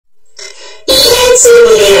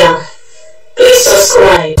ENT Media. Please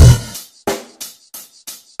subscribe.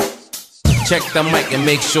 Check the mic and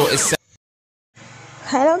make sure it's.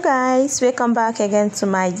 Hello guys, welcome back again to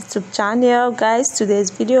my YouTube channel. Guys,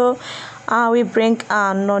 today's video we bring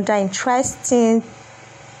another interesting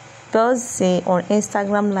Boosie on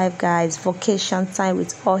Instagram live, guys. Vacation time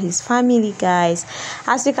with all his family, guys.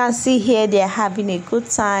 As you can see here, they're having a good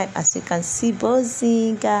time. As you can see,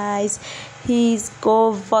 Boosie, guys, he's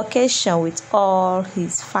go vacation with all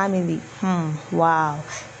his family. Wow,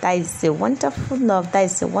 that is a wonderful love. That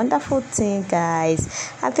is a wonderful thing, guys.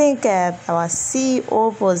 I think our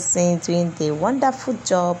CEO Boosie doing the wonderful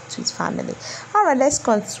job to his family. All right, let's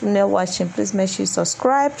continue watching. Please make sure you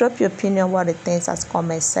subscribe, drop your opinion, what it thinks as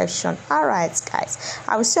comment section. All right, guys,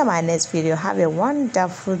 I will see you in my next video. Have a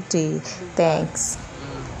wonderful day. Thanks.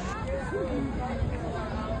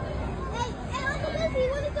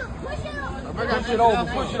 Push it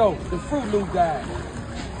over. The Fruit Loop guy.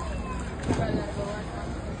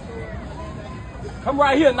 Come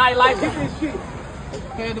right here, Nightlife. Get this shit.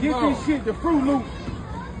 Get this shit, the Fruit Loop.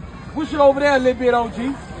 Push it over there a little bit,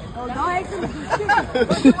 OG.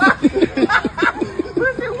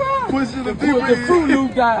 Push it the Fruit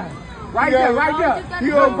Loop guy. Right there.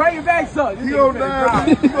 You gonna bring it back, son. You gonna die.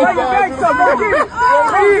 Bring it back, son. Go get it.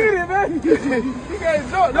 Go get it, man. You can't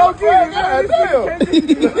jump. Don't get it, man.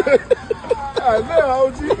 Damn,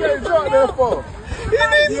 OG, you can't jump that far. He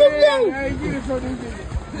needs some food.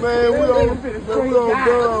 Man, we on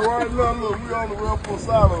done right now. Look, we on the real full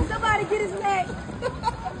silence. Somebody get his neck.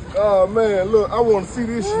 Oh man, look, I want to see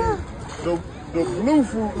this shit. The blue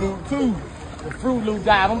Fruit Loop too. The Fruit Loop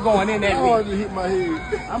dive. I'm going in that bitch. Oh, I just hit my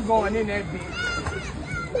head. I'm going in that bitch.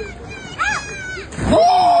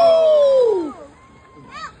 Oh!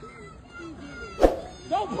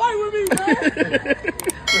 Don't play with me, man.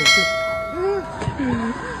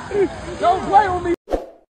 Don't play with me.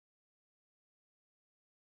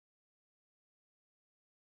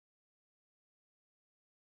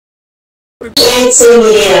 ENT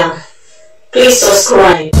Media. Please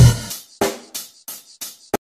subscribe.